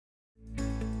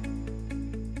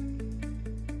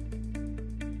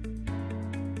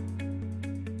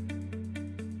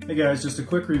Hey guys, just a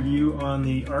quick review on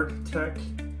the Arteck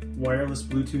wireless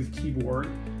Bluetooth keyboard.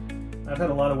 I've had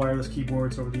a lot of wireless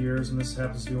keyboards over the years, and this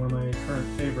happens to be one of my current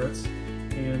favorites.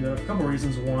 And a couple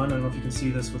reasons. One, I don't know if you can see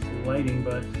this with the lighting,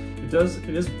 but it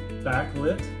is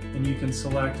backlit, and you can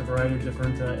select a variety of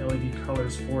different LED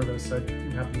colors for this. I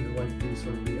happen to like the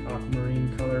sort of the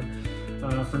aquamarine color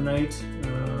for night,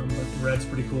 but red's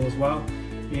pretty cool as well.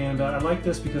 And I like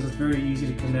this because it's very easy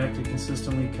to connect. It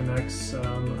consistently connects.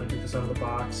 I took this out of the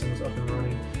box and was up and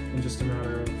running in just a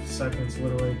matter of seconds,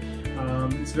 literally.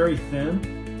 It's very thin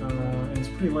and it's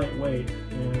pretty lightweight.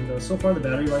 And so far the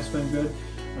battery life's been good.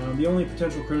 The only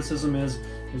potential criticism is,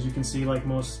 as you can see, like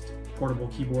most portable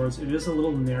keyboards, it is a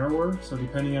little narrower. So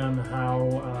depending on how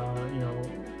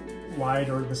wide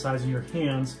or the size of your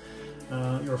hands,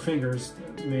 your fingers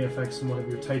may affect somewhat of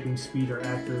your typing speed or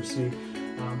accuracy.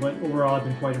 But overall, I've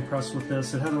been quite impressed with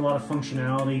this. It has a lot of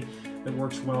functionality that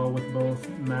works well with both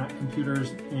Mac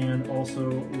computers and also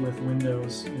with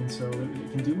Windows, and so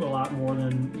it can do a lot more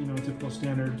than a typical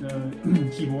standard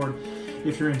keyboard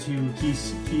if you're into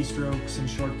keystrokes and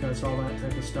shortcuts, all that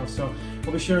type of stuff. So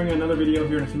I'll be sharing another video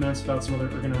here in a few minutes about some other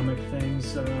ergonomic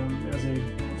things. As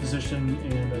a physician,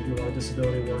 and I do a lot of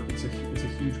disability work, it's a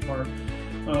huge part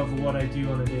of what I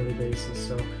do on a daily basis.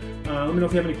 So let me know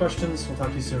if you have any questions. We'll talk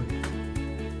to you soon.